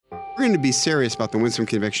going to be serious about the Winsome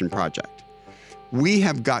Conviction Project, we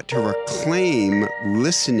have got to reclaim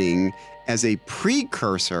listening as a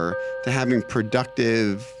precursor to having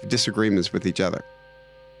productive disagreements with each other.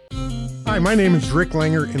 Hi, my name is Rick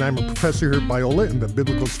Langer, and I'm a professor here at Biola in the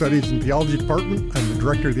Biblical Studies and Theology Department. I'm the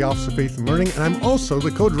director of the Office of Faith and Learning, and I'm also the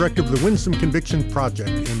co-director of the Winsome Conviction Project,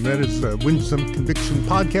 and that is the Winsome Conviction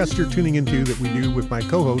podcast you're tuning into that we do with my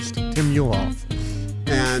co-host, Tim Muehlhoff.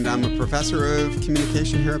 And I'm a professor of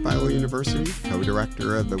communication here at Biola University,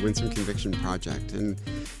 co-director of the Winsome Conviction Project. And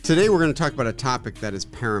today we're going to talk about a topic that is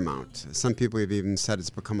paramount. Some people have even said it's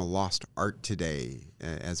become a lost art today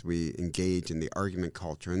as we engage in the argument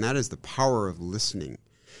culture, and that is the power of listening.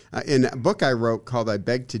 In a book I wrote called I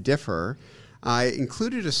Beg to Differ, I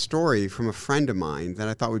included a story from a friend of mine that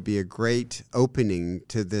I thought would be a great opening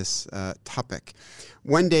to this topic.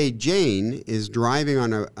 One day, Jane is driving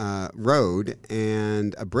on a road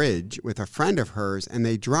and a bridge with a friend of hers, and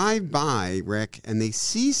they drive by, Rick, and they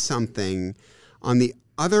see something on the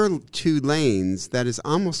other two lanes that is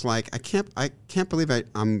almost like, I can't believe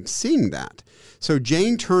I'm seeing that. So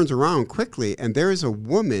Jane turns around quickly, and there is a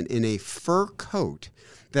woman in a fur coat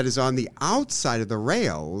that is on the outside of the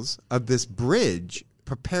rails of this bridge,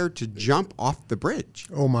 prepared to jump off the bridge.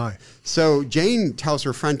 Oh, my. So Jane tells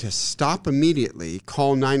her friend to stop immediately,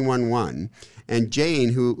 call 911, and Jane,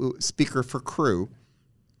 who speaker for crew,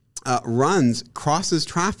 runs, crosses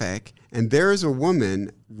traffic, and there is a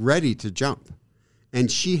woman ready to jump.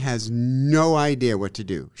 And she has no idea what to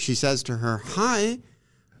do. She says to her, "Hi,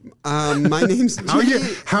 my name's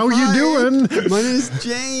Jane. How you doing? My name is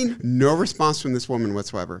Jane." No response from this woman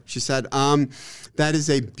whatsoever. She said, "That is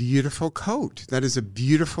a beautiful coat. That is a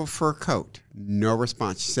beautiful fur coat." No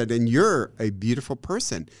response. She said, "And you're a beautiful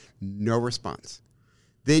person." No response.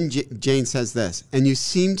 Then Jane says this, "And you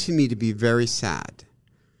seem to me to be very sad.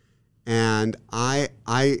 And I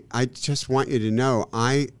just want you to know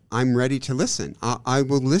I'm ready to listen. I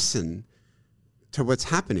will listen to what's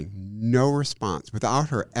happening." No response. Without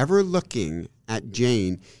her ever looking at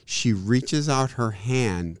Jane, she reaches out her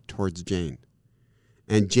hand towards Jane.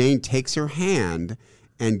 And Jane takes her hand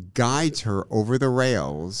and guides her over the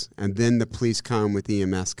rails, and then the police come with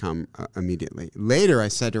EMS come immediately. Later, I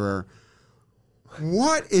said to her,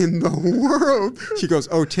 "What in the world?" She goes,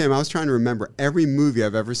 "Oh, Tim, I was trying to remember every movie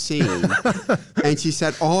I've ever seen." And she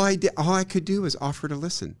said, all I could do was offer to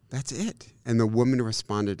listen. That's it. And the woman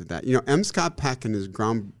responded to that. You know, M. Scott Peck, in his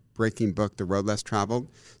groundbreaking book, The Road Less Traveled,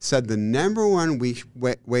 said the number one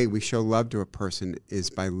way we show love to a person is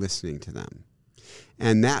by listening to them.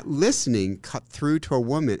 And that listening cut through to a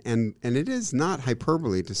woman, and it is not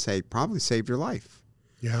hyperbole to say probably saved her life.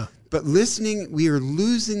 Yeah. But listening, we are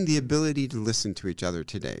losing the ability to listen to each other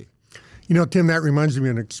today. You know, Tim, that reminds me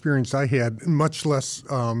of an experience I had, much less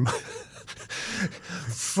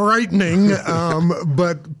frightening,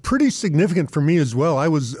 but pretty significant for me as well. I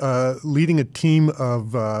was leading a team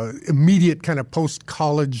of immediate kind of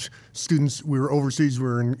post-college students. We were overseas. We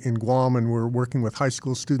were in Guam, and we were working with high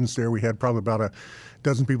school students there. We had probably about a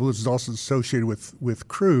dozen people. This is also associated with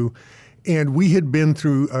crew. And we had been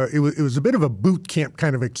through, it was a bit of a boot camp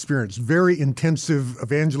kind of experience, very intensive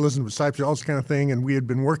evangelism, discipleship, all this kind of thing. And we had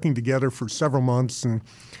been working together for several months, and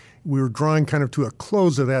we were drawing kind of to a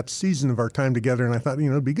close of that season of our time together. And I thought,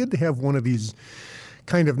 it'd be good to have one of these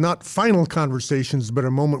kind of not final conversations, but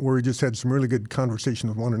a moment where we just had some really good conversation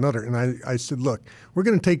with one another. And I said, look, we're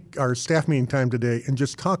going to take our staff meeting time today and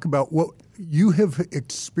just talk about what you have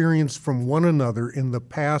experienced from one another in the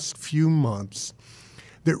past few months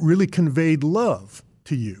that really conveyed love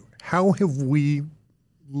to you. How have we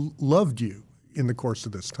loved you in the course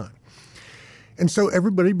of this time? And so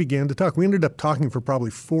everybody began to talk. We ended up talking for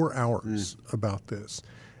probably 4 hours about this.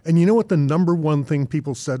 And you know what the number one thing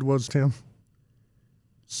people said was, Tim?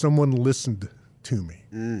 Someone listened to me.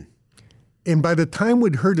 And by the time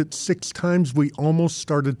we'd heard it 6 times, we almost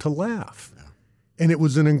started to laugh. And it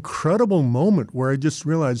was an incredible moment where I just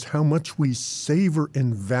realized how much we savor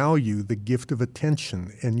and value the gift of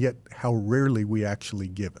attention, and yet how rarely we actually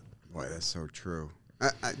give it. Boy, that's so true.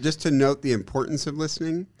 Just to note the importance of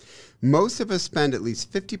listening, most of us spend at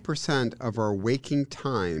least 50% of our waking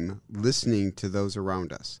time listening to those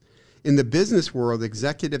around us. In the business world,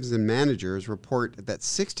 executives and managers report that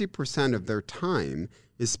 60% of their time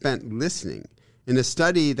is spent listening. In a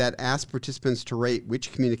study that asked participants to rate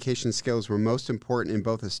which communication skills were most important in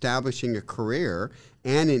both establishing a career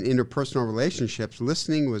and in interpersonal relationships,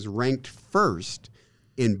 listening was ranked first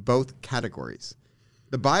in both categories.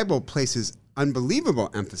 The Bible places unbelievable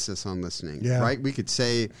emphasis on listening, right? We could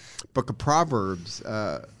say, Book of Proverbs,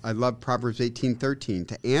 I love Proverbs 18:13,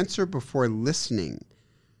 to answer before listening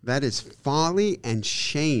that is folly and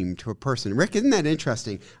shame to a person. Rick, isn't that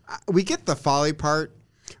interesting? We get the folly part,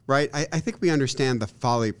 right? I think we understand the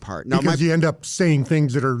folly part. Now, because you end up saying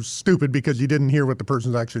things that are stupid because you didn't hear what the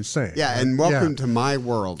person's actually saying. Yeah, right? And welcome to my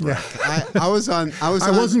world, Rick. Yeah. I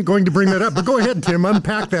wasn't going to bring that up, but go ahead, Tim.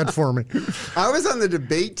 Unpack that for me. I was on the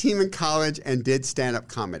debate team in college and did stand-up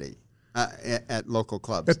comedy at local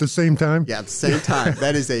clubs. At the same time? Yeah, at the same time.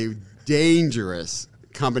 That is a dangerous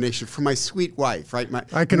combination for my sweet wife, right?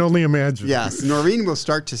 I can only imagine. Yes. Noreen will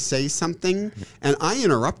start to say something, and I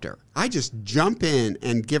interrupt her. I just jump in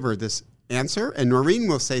and give her this answer, and Noreen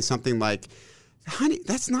will say something like, honey,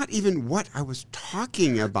 that's not even what I was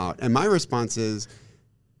talking about. And my response is,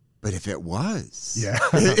 but if it was. Yeah.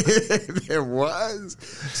 If it was.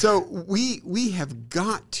 So we have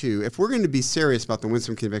got to, if we're going to be serious about the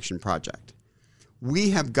Winsome Conviction Project, we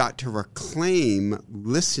have got to reclaim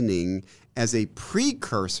listening as a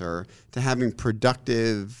precursor to having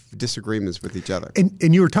productive disagreements with each other. And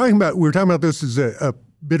we were talking about this as a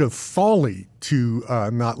bit of folly to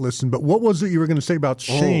not listen, but what was it you were going to say about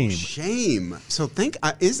shame? Oh, shame. So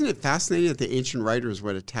isn't it fascinating that the ancient writers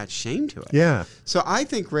would attach shame to it? Yeah. So I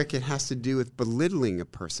think, Rick, it has to do with belittling a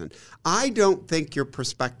person. I don't think your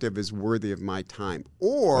perspective is worthy of my time.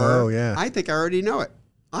 Or I think I already know it.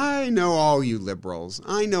 I know all you liberals.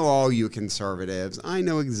 I know all you conservatives. I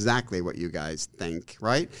know exactly what you guys think,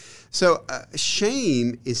 right? So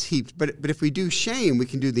shame is heaped. But if we do shame, we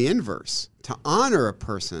can do the inverse. To honor a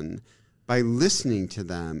person by listening to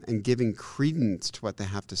them and giving credence to what they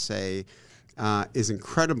have to say is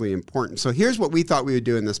incredibly important. So here's what we thought we would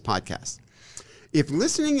do in this podcast. If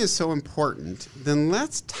listening is so important, then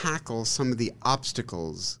let's tackle some of the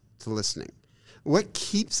obstacles to listening. What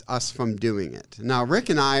keeps us from doing it? Now, Rick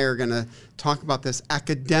and I are going to talk about this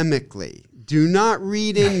academically. Do not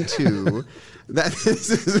read into that this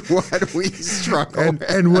is what we struggle with.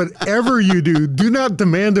 And whatever you do not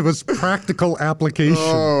demand of us practical application.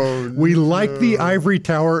 Oh, we like the ivory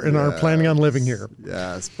tower and are planning on living here.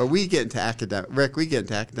 Yes, but we get into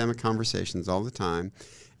academic conversations all the time.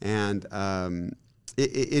 And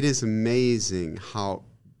it is amazing how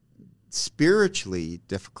spiritually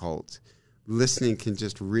difficult listening can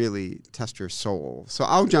just really test your soul. So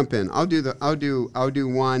I'll jump in. I'll do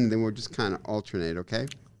one, then we'll just kind of alternate, okay?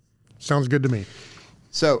 Sounds good to me.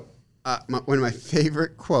 So one of my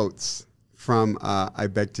favorite quotes from I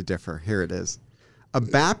Beg to Differ, here it is. A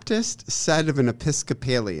Baptist said of an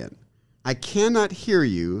Episcopalian, I cannot hear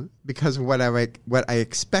you because of what I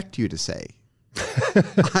expect you to say.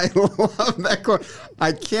 I love that quote.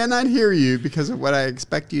 I cannot hear you because of what I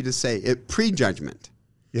expect you to say. Prejudgment.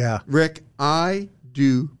 Yeah. Rick, I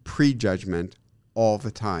do prejudgment all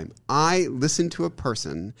the time. I listen to a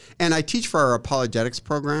person, and I teach for our apologetics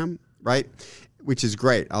program, right? Which is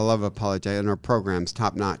great. I love apologetics, and our program's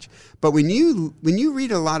top notch. But when you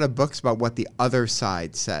read a lot of books about what the other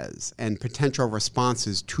side says and potential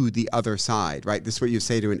responses to the other side, right? This is what you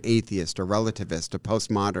say to an atheist, a relativist, a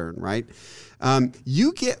postmodern, right?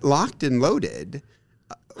 You get locked and loaded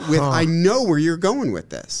with, I know where you're going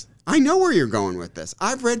with this. I know where you're going with this.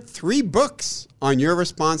 I've read 3 books on your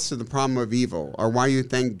response to the problem of evil, or why you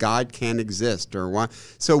think God can't exist, or why.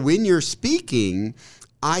 So when you're speaking,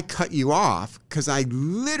 I cut you off because I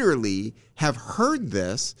literally have heard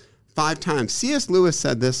this 5 times. C.S. Lewis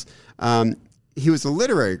said this. He was a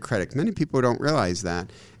literary critic. Many people don't realize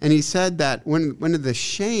that. And he said that one of the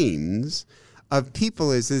shames of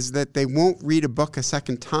people is that they won't read a book a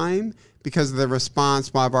second time because of the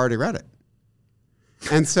response, well, I've already read it.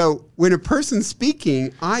 And so when a person's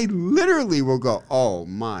speaking, I literally will go, oh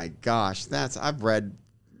my gosh, I've read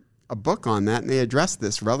a book on that and they address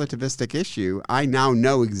this relativistic issue. I now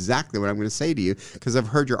know exactly what I'm going to say to you because I've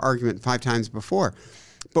heard your argument 5 times before.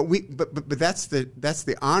 But that's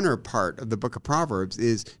the honor part of the book of Proverbs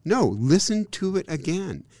is no, listen to it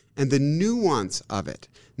again and the nuance of it.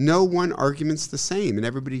 No one argument's the same and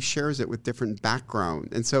everybody shares it with different background.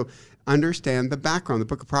 And so understand the background. The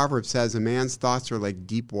book of Proverbs says a man's thoughts are like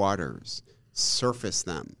deep waters. Surface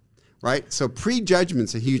them, right? So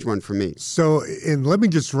prejudgment's a huge one for me. So, and let me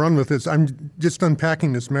just run with this. I'm just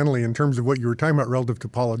unpacking this mentally in terms of what you were talking about relative to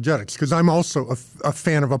apologetics, because I'm also a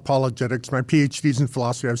fan of apologetics. My PhD's in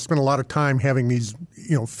philosophy. I've spent a lot of time having these,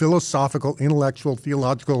 philosophical, intellectual,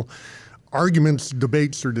 theological arguments,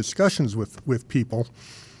 debates, or discussions with people.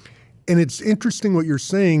 And it's interesting what you're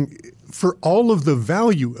saying. For all of the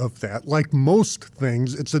value of that, like most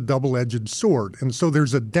things, it's a double-edged sword. And so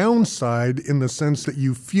there's a downside in the sense that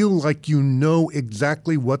you feel like you know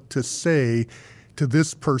exactly what to say to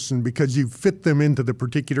this person because you fit them into the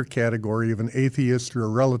particular category of an atheist or a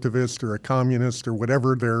relativist or a communist or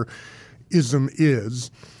whatever their ism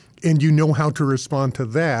is, and you know how to respond to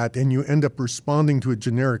that, and you end up responding to a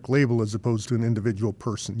generic label as opposed to an individual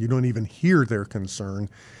person. You don't even hear their concern.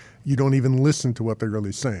 You don't even listen to what they're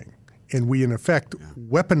really saying. And we, in effect,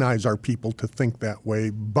 weaponize our people to think that way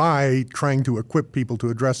by trying to equip people to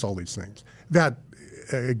address all these things. That,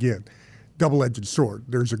 again, double-edged sword.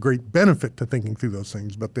 There's a great benefit to thinking through those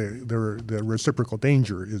things, but the reciprocal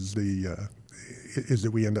danger is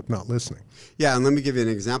that we end up not listening. Yeah, and let me give you an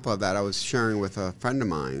example of that. I was sharing with a friend of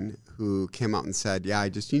mine who came out and said, "Yeah, you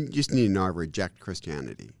just need to know I reject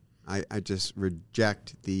Christianity. I just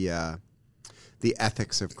reject the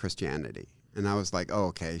ethics of Christianity." And I was like, "Oh,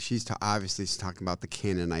 okay." Obviously she's talking about the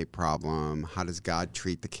Canaanite problem. How does God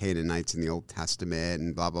treat the Canaanites in the Old Testament,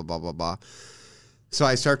 and blah blah blah blah blah. So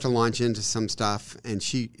I start to launch into some stuff, and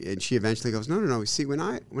she eventually goes, "No. See, when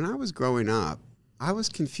I was growing up, I was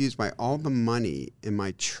confused by all the money in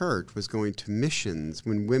my church was going to missions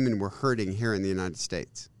when women were hurting here in the United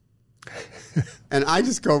States." And I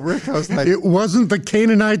just go, Rick, I was like, it wasn't the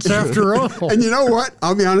Canaanites after all. And you know what?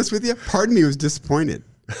 I'll be honest with you. Part of me was disappointed.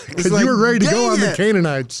 Because you were ready to go on the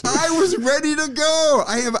Canaanites. I was ready to go.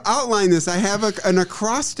 I have outlined this. I have an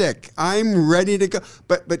acrostic. I'm ready to go.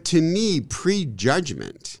 But to me,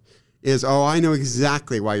 prejudgment is, I know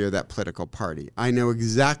exactly why you're that political party. I know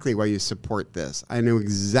exactly why you support this. I know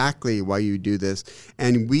exactly why you do this.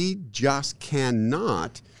 And we just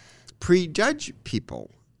cannot prejudge people.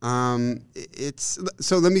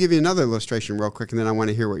 So let me give you another illustration real quick, and then I want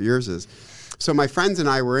to hear what yours is. So my friends and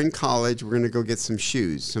I were in college. We're going to go get some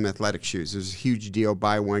shoes, some athletic shoes. There's a huge deal,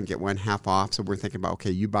 buy one, get one half off. So we're thinking about,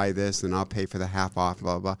 okay, you buy this, and I'll pay for the half off,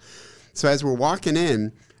 blah, blah, blah. So as we're walking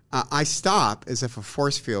in, I stop as if a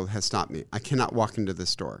force field has stopped me. I cannot walk into the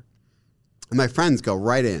store. And my friends go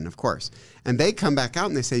right in, of course. And they come back out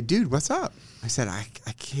and they say, "Dude, what's up?" I said, I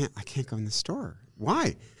can't go in the store.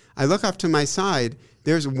 Why? I look off to my side.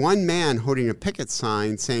 There's one man holding a picket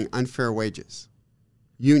sign saying unfair wages,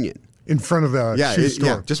 union. In front of the shoe store.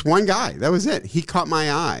 Yeah, just one guy. That was it. He caught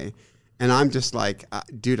my eye. And I'm just like,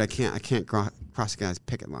 dude, I can't cross the guy's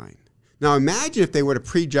picket line. Now, imagine if they would have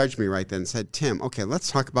prejudged me right then and said, "Tim, okay,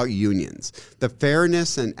 let's talk about unions, the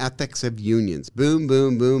fairness and ethics of unions." Boom,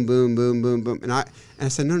 boom, boom, boom, boom, boom, boom. And I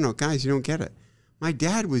said, no, guys, you don't get it. My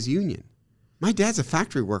dad was union. My dad's a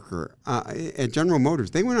factory worker at General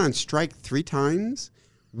Motors. They went on strike 3 times.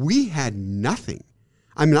 We had nothing.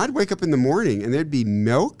 I mean, I'd wake up in the morning and there'd be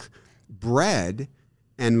milk, bread,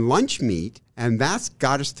 and lunch meat, and that's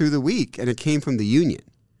got us through the week, and it came from the union.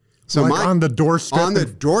 So on the doorstep? On the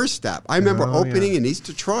doorstep. I remember opening in East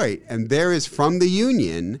Detroit, and there is from the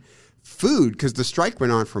union food, because the strike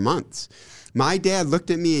went on for months. My dad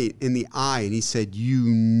looked at me in the eye, and he said, "You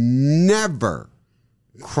never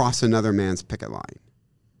cross another man's picket line."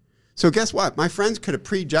 So guess what? My friends could have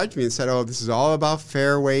prejudged me and said, "Oh, this is all about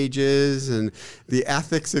fair wages and the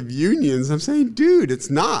ethics of unions." I'm saying, dude, it's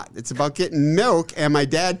not. It's about getting milk and my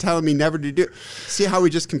dad telling me never to do it. See how we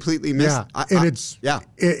just completely missed? Yeah.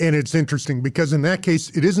 And it's interesting because in that case,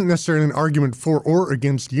 it isn't necessarily an argument for or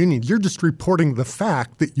against unions. You're just reporting the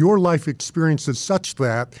fact that your life experience is such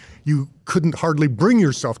that you couldn't hardly bring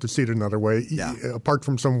yourself to see it another way, apart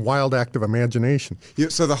from some wild act of imagination.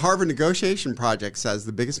 So the Harvard Negotiation Project says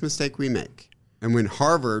the biggest mistake we make, and when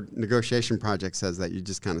Harvard Negotiation Project says that, you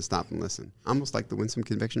just kind of stop and listen. Almost like the Winsome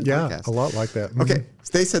Conviction podcast. Yeah, a lot like that. Mm-hmm. Okay,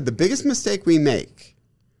 so they said the biggest mistake we make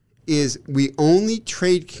is we only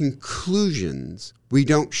trade conclusions. We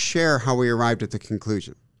don't share how we arrived at the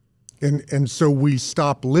conclusion. And so we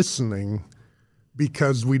stop listening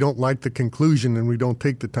because we don't like the conclusion and we don't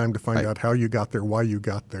take the time to find out how you got there, why you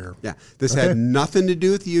got there. Yeah. This had nothing to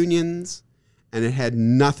do with unions, and it had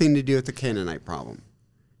nothing to do with the Canaanite problem.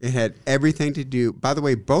 It had everything to do, by the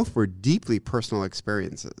way, both were deeply personal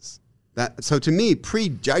experiences. So to me,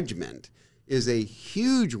 prejudgment is a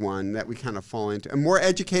huge one that we kind of fall into. And more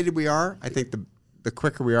educated we are, I think the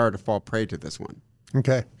quicker we are to fall prey to this one.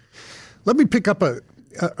 Okay. Let me pick up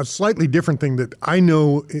a slightly different thing that I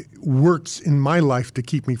know works in my life to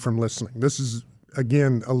keep me from listening. This is,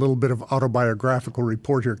 again, a little bit of autobiographical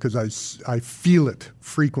report here because I feel it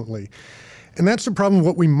frequently. And that's the problem,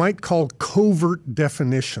 what we might call covert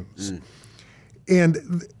definitions.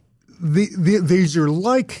 And these are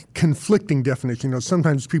like conflicting definitions. You know,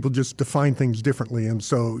 sometimes people just define things differently, and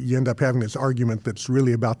so you end up having this argument that's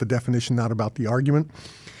really about the definition, not about the argument.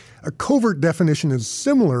 A covert definition is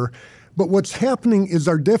similar, but what's happening is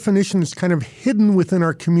our definition is kind of hidden within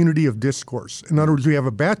our community of discourse. In other words, we have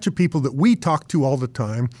a batch of people that we talk to all the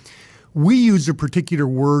time. We use a particular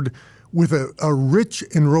word with a rich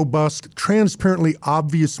and robust, transparently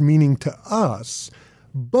obvious meaning to us,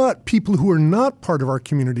 But people who are not part of our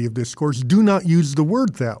community of discourse do not use the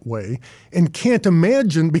word that way and can't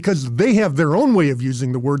imagine, because they have their own way of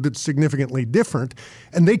using the word that's significantly different,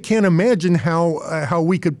 and they can't imagine how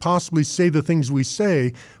we could possibly say the things we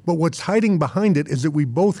say. But what's hiding behind it is that we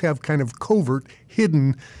both have kind of covert,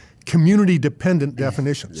 hidden, community-dependent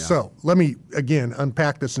definitions. Yeah. So let me, again,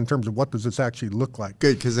 unpack this in terms of what does this actually look like.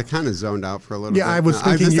 Good, because I kind of zoned out for a little bit. Yeah, I was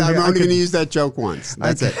thinking I'm only going to use that joke once.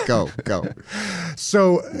 That's it. Go.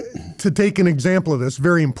 So to take an example of this,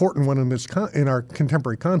 very important one in our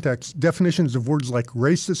contemporary context, definitions of words like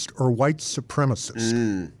racist or white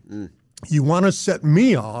supremacist. You want to set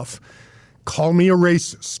me off, call me a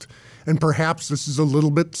racist. And perhaps this is a little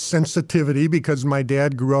bit sensitivity because my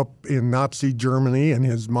dad grew up in Nazi Germany and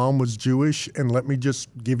his mom was Jewish. And let me just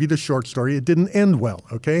give you the short story. It didn't end well,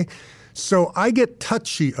 okay? So I get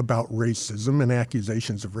touchy about racism and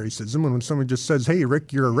accusations of racism. And when someone just says, hey,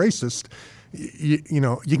 Rick, you're a racist, you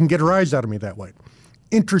can get a rise out of me that way.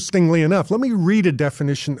 Interestingly enough, let me read a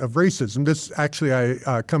definition of racism. This actually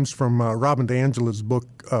comes from Robin DiAngela's book,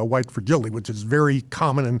 White Fragility, which is very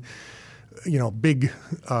common and big,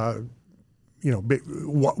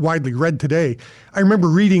 widely read today. I remember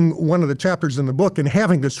reading one of the chapters in the book and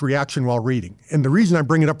having this reaction while reading. And the reason I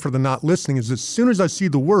bring it up for the not listening is as soon as I see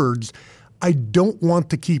the words, I don't want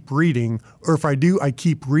to keep reading, or if I do, I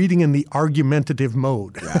keep reading in the argumentative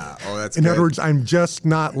mode. Yeah. Oh, that's In good. other words, I'm just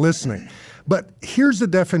not listening. But here's the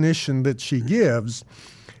definition that she gives.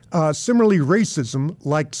 Similarly, racism,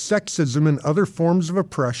 like sexism and other forms of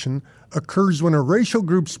oppression, occurs when a racial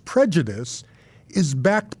group's prejudice is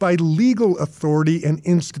backed by legal authority and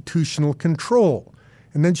institutional control.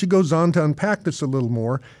 And then she goes on to unpack this a little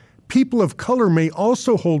more. People of color may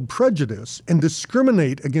also hold prejudice and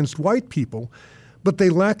discriminate against white people, but they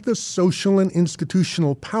lack the social and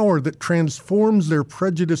institutional power that transforms their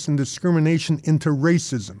prejudice and discrimination into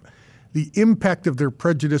racism. The impact of their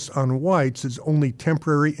prejudice on whites is only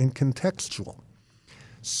temporary and contextual.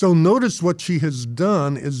 So notice what she has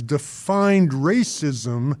done is defined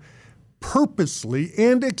racism purposely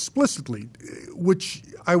and explicitly, which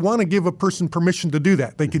I want to give a person permission to do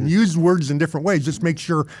that. They can use words in different ways. Just make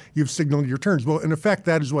sure you've signaled your terms. Well, in effect,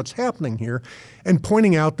 that is what's happening here, and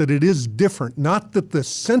pointing out that it is different. Not that the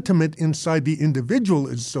sentiment inside the individual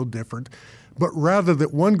is so different, but rather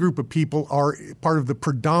that one group of people are part of the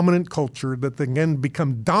predominant culture that then can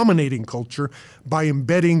become dominating culture by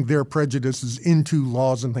embedding their prejudices into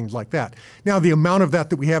laws and things like that. Now, the amount of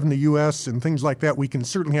that we have in the U.S. and things like that, we can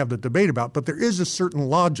certainly have the debate about, but there is a certain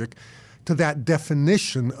logic to that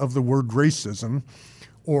definition of the word racism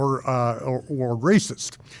or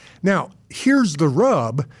racist. Now, here's the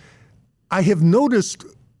rub. I have noticed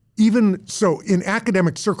even so, in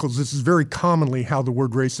academic circles, this is very commonly how the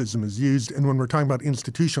word racism is used. And when we're talking about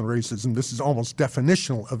institutional racism, this is almost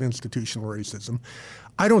definitional of institutional racism.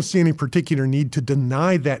 I don't see any particular need to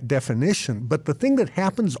deny that definition. But the thing that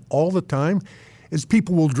happens all the time is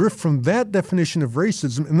people will drift from that definition of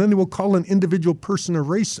racism, and then they will call an individual person a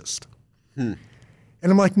racist.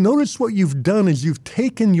 And I'm like, notice what you've done is you've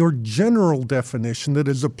taken your general definition that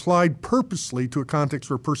is applied purposely to a context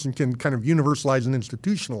where a person can kind of universalize and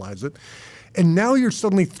institutionalize it. And now you're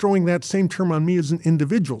suddenly throwing that same term on me as an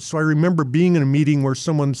individual. So I remember being in a meeting where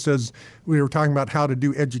someone says, we were talking about how to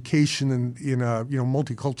do education and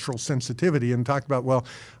multicultural sensitivity, and talked about, well,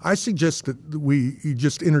 I suggest that we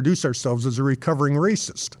just introduce ourselves as a recovering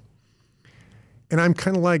racist. And I'm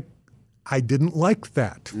kind of like, I didn't like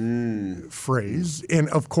that phrase. And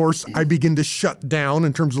of course, I begin to shut down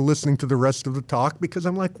in terms of listening to the rest of the talk because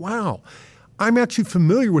I'm like, wow, I'm actually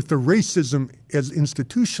familiar with the racism as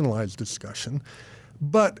institutionalized discussion.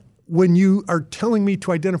 But when you are telling me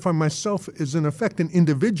to identify myself as, in effect, an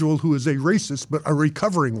individual who is a racist, but a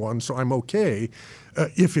recovering one, so I'm okay,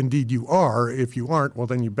 if indeed you are. If you aren't, well,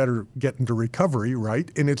 then you better get into recovery, right?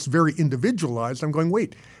 And it's very individualized. I'm going,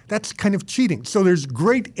 wait, that's kind of cheating. So there's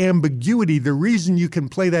great ambiguity. The reason you can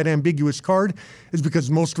play that ambiguous card is because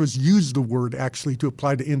most of us use the word actually to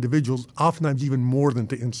apply to individuals, oftentimes even more than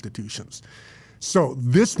to institutions. So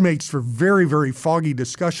this makes for very, very foggy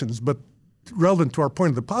discussions, but relevant to our point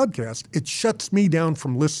of the podcast, it shuts me down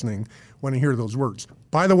from listening when I hear those words.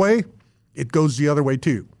 By the way, it goes the other way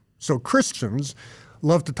too. So Christians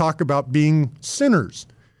love to talk about being sinners.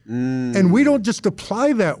 And we don't just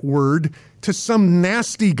apply that word to some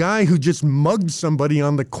nasty guy who just mugged somebody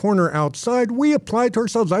on the corner outside. We apply it to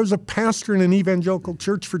ourselves. I was a pastor in an evangelical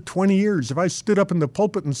church for 20 years. If I stood up in the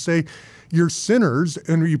pulpit and say, you're sinners,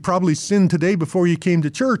 and you probably sinned today before you came to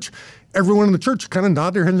church, everyone in the church kind of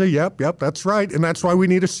nod their head and say, yep, that's right. And that's why we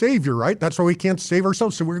need a savior, right? That's why we can't save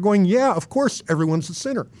ourselves. So we're going, yeah, of course, everyone's a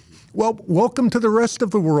sinner. Well, welcome to the rest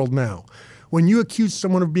of the world now. When you accuse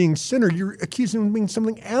someone of being a sinner, you're accusing them of being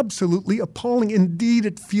something absolutely appalling. Indeed,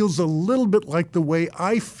 it feels a little bit like the way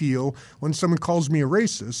I feel when someone calls me a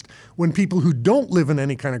racist, when people who don't live in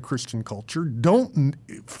any kind of Christian culture, don't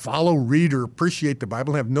follow, read, or appreciate the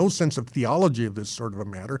Bible, have no sense of theology of this sort of a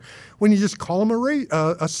matter, when you just call them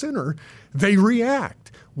a sinner, they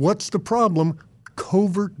react. What's the problem?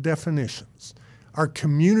 Covert definitions. Our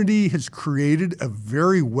community has created a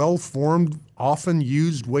very well-formed, often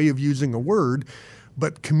used way of using a word,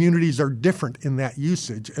 but communities are different in that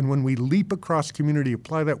usage. And when we leap across community,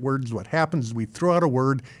 apply that word, what happens is we throw out a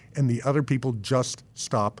word and the other people just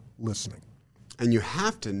stop listening. And you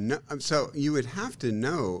have to know, so you would have to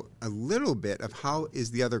know a little bit of how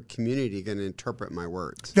is the other community going to interpret my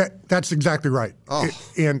words. That's exactly right. Oh.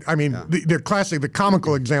 And I mean, the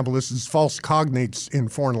comical example of this is false cognates in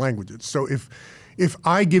foreign languages. So if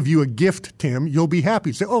I give you a gift, Tim, you'll be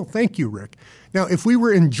happy. Say, oh, thank you, Rick. Now, if we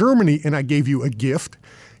were in Germany and I gave you a gift,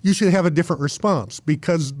 you should have a different response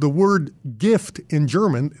because the word gift in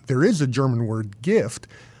German, there is a German word gift,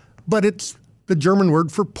 but it's the German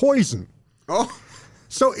word for poison. Oh.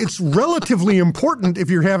 So it's relatively important if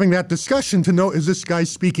you're having that discussion to know, is this guy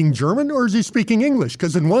speaking German or is he speaking English?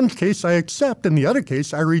 Because in one case I accept, in the other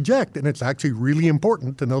case I reject, and it's actually really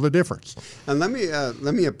important to know the difference. And let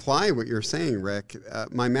me apply what you're saying, Rick.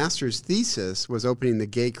 My master's thesis was opening the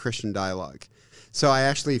gay Christian dialogue. So I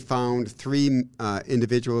actually found 3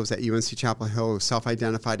 individuals at UNC Chapel Hill who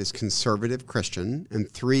self-identified as conservative Christian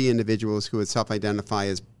and 3 individuals who would self-identify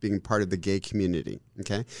as being part of the gay community,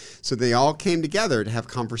 okay? So they all came together to have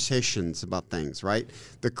conversations about things, right?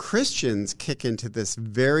 The Christians kick into this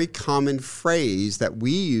very common phrase that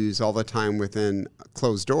we use all the time within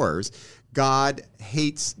closed doors. God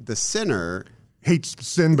hates the sinner. Hates the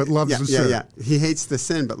sin but loves the sinner. Yeah. He hates the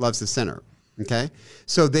sin but loves the sinner, okay?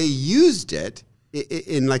 So they used it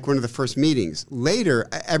in like one of the first meetings. Later,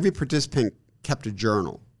 every participant kept a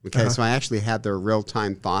journal. Okay, so I actually had their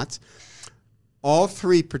real-time thoughts. All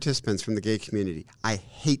 3 participants from the gay community, I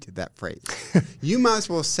hate that phrase. You might as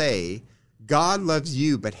well say, God loves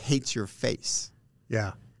you but hates your face.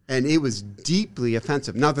 Yeah. And it was deeply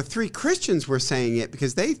offensive. Now, the 3 Christians were saying it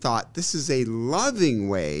because they thought this is a loving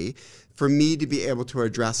way for me to be able to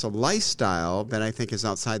address a lifestyle that I think is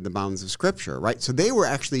outside the bounds of Scripture, right? So they were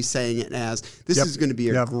actually saying it as, this is going to be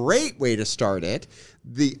a great way to start it.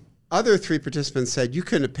 The other 3 participants said, you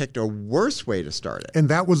couldn't have picked a worse way to start it. And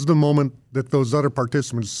that was the moment that those other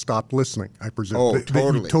participants stopped listening, I presume. Oh,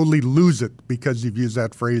 totally. You totally lose it because you've used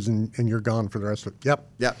that phrase and you're gone for the rest of it.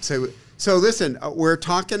 Yep. So listen, we're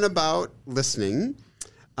talking about listening.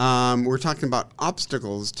 We're talking about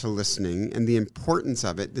obstacles to listening and the importance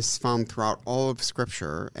of it. This is found throughout all of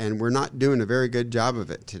Scripture, and we're not doing a very good job of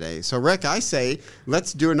it today. So, Rick, I say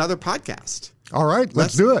let's do another podcast. All right,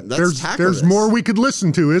 let's do it. There's this. more we could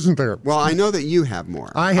listen to, isn't there? Well, I know that you have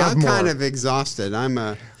more. I'm kind of exhausted.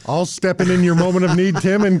 I'll step in your moment of need,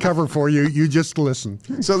 Tim, and cover for you. You just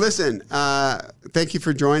listen. So listen, thank you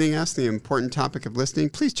for joining us, the important topic of listening.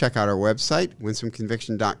 Please check out our website,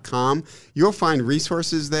 winsomeconviction.com. You'll find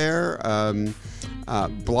resources there,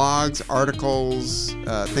 blogs, articles,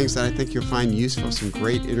 things that I think you'll find useful, some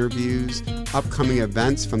great interviews, upcoming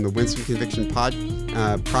events from the Winsome Conviction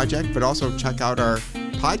Project, but also check out our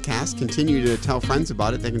podcast. Continue to tell friends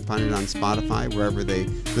about it. They can find it on Spotify, wherever they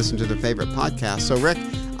listen to their favorite podcast. So, Rick,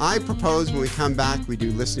 I propose when we come back, we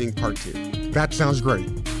do listening part 2. That sounds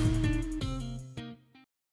great.